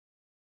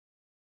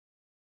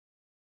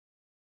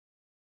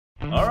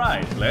All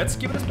right, let's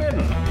give it a spin.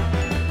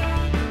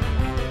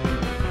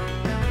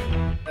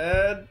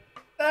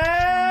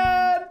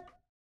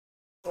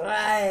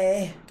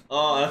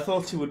 Oh, I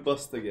thought you would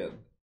bust again.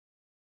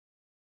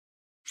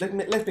 Let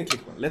me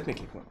click one. Let me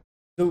click one.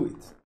 Do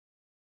it.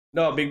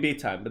 No, big B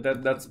time, but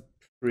that's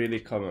really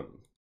common.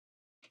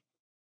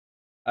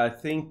 I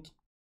think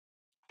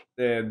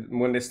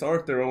when they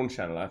start their own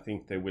channel, I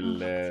think they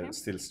will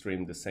still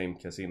stream the same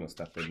casinos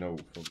that they know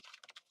from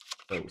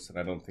those, and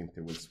I don't think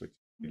they will switch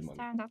money.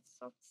 I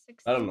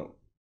don't know.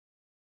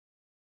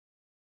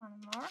 One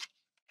more.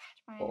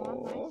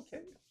 21, nice.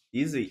 Okay.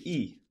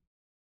 Easy.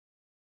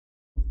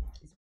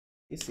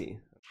 Easy.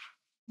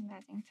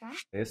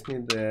 I just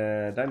need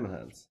the diamond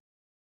hands.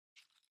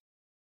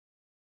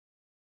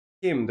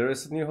 Kim, there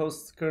is a new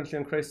host currently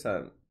on Crazy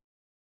Time.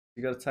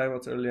 You got a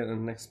timeout earlier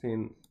and next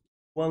spin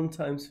 1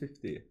 times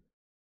 50.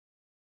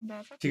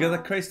 She got a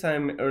Crazy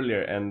Time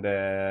earlier and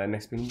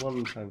next spin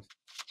 1 times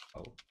 50.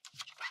 Oh.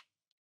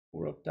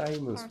 4 of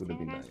diamonds would have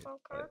been nice.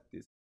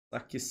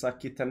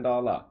 Saki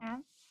 $10.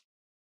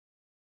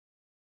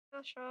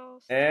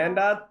 And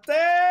a 10!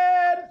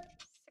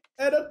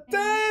 And a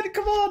 10!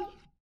 Come on!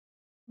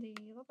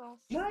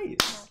 Nice!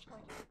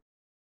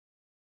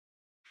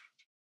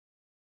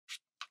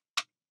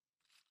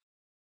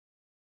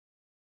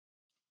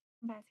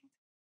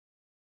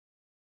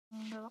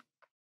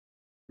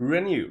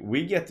 Renew,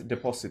 we get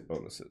deposit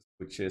bonuses,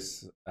 which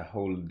is a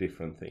whole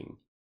different thing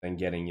than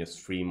getting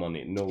just free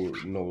money. No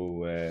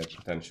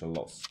potential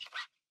loss.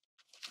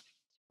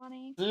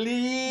 20.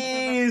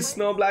 Please,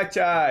 no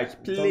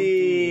blackjack.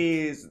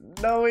 Please,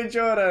 no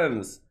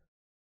insurance.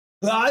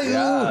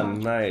 Yeah,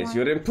 nice.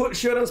 Your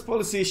insurance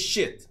policy is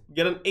shit.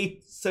 Get an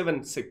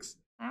 876.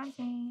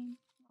 17.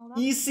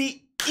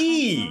 Easy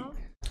E.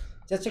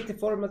 Just check the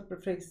format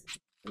preference.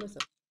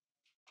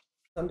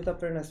 Sum it up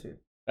very nice view.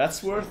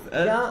 That's worth.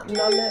 Yeah,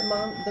 Nalle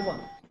man, the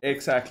one.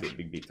 Exactly,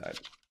 big B time.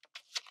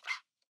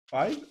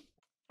 5?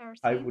 13.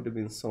 5 would have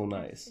been so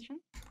nice.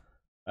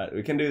 Alright,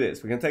 we can do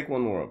this. We can take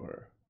one more of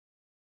her.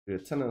 Do a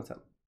 10 and a 10.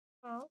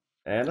 12.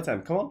 And a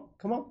 10. Come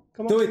on.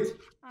 Do it.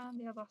 And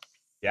the other.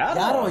 Yeah.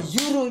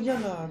 Euro,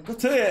 jävlar. Go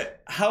to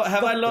it.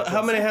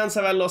 How many hands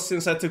have I lost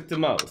since I took the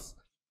mouse?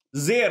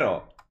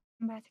 0.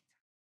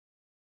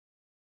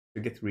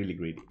 You get really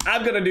greedy.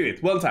 I'm gonna do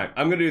it one time.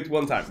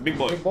 Big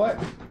boy. Big boy.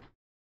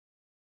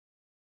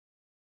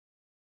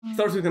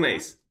 Starts with an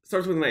ace.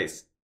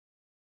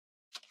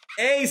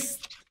 Ace!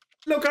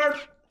 Low card!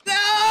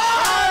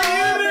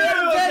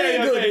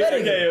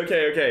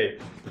 Okay.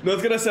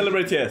 Not gonna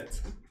celebrate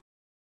yet.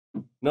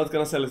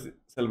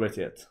 Celebrate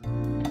yet.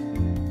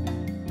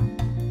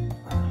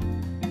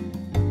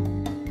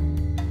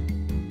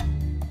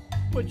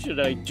 What should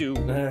I do?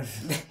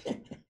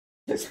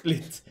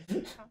 Split.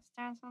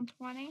 Stands on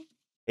 20.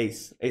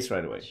 Ace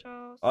right away.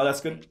 Oh, that's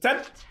good.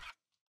 10!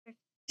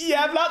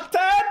 Jävla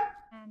 10!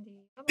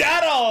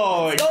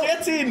 Dado!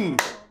 Get in!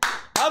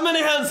 How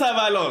many hands have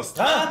I lost?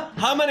 Huh?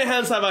 How many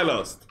hands have I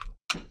lost?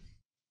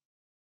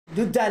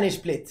 Do Danish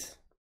split.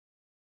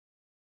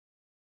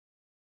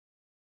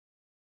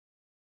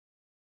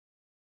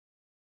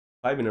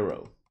 5 in a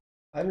row.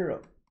 5 in a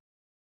row.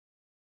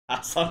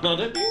 That's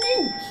another ding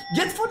ding.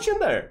 Get fortune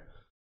there.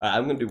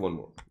 I'm gonna do one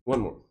more.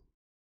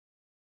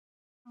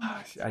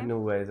 I know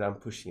where I'm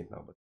pushing it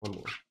now, but one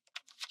more.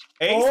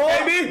 Ace,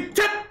 baby!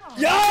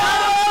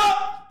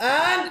 Yeah!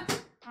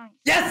 And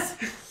yes!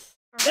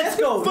 Let's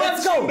go!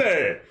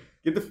 There.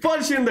 Get the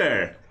fudge in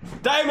there.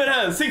 Diamond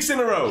hand, 6 in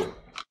a row.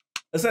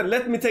 I said,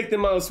 let me take the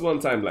mouse one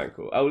time,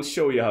 Blanco. I will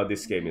show you how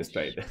this game is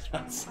played.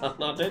 That's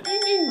another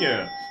ding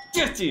ding.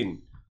 Get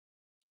in.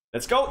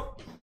 Let's go.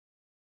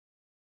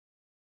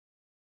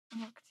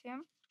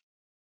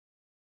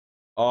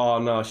 Oh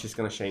no, she's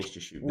gonna change the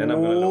shoe. Then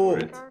I'm gonna lower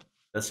it.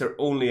 That's her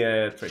only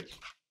trick.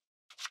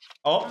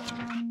 Oh!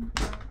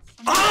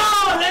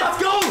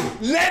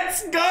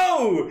 Let's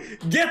go!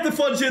 Get the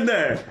fudge in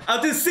there.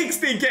 Up to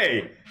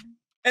 16k.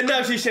 And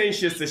now she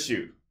changes the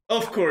shoe.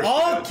 Of course.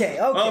 Okay.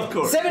 Of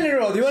course. 7 in a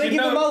row. Do you want to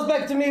give the mouse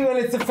back to me when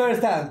it's the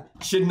first hand?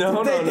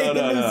 No.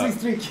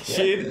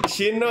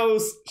 She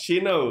knows.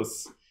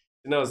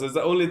 It's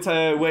the only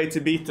way to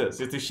beat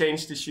us is to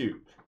change the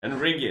shoe and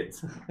rig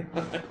it.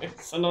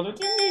 It's another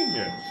thing.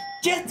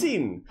 Get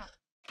in!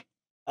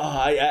 Oh,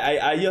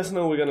 I just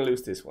know we're gonna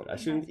lose this one. I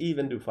shouldn't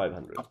even do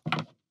 500.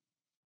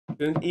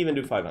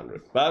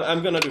 But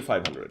I'm gonna do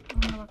 500.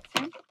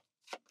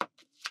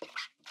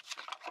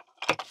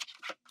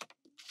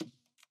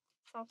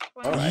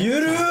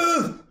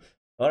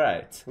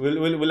 Alright.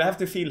 We'll have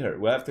to feel her.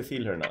 We'll have to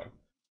feel her now.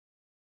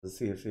 Let's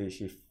see if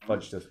she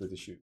fudged us with the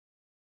shoe.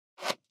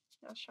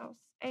 That shows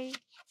 8.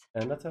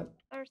 And a 10.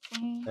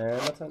 13.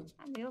 And a 10.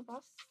 And little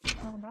boss.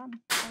 Well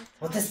done.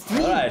 What is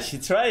 3? Alright,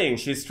 she's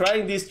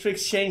trying these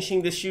tricks,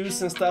 changing the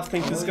shoes and stuff.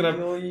 Think this is gonna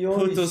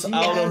put us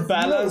out of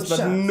balance,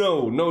 but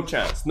no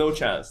chance.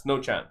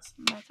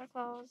 Better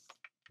close.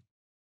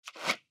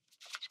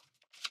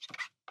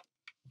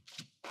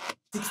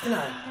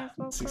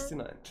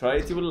 69. Try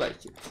it, you will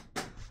like it.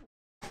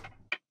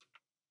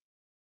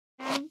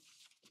 10.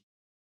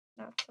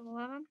 That's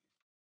 11.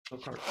 No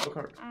card. No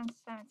card. And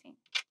 17.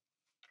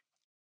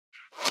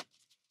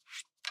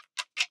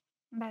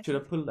 Bad. Should I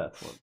pull that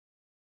one?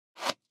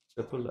 Should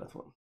I pull that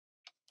one?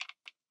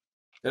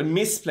 Did I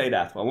misplay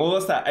that one? What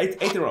was that?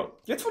 8 in a row.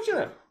 Get fudge in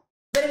there.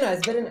 Very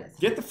nice, very nice.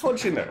 Get the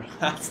fudge in there.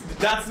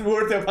 That's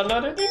worth of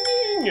another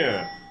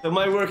ding. So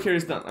my work here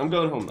is done. I'm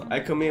going home now. I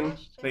come in,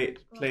 play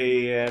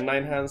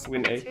 9 hands,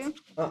 win 8.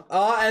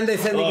 And they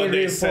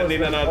send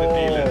in another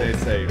deal and they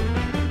say.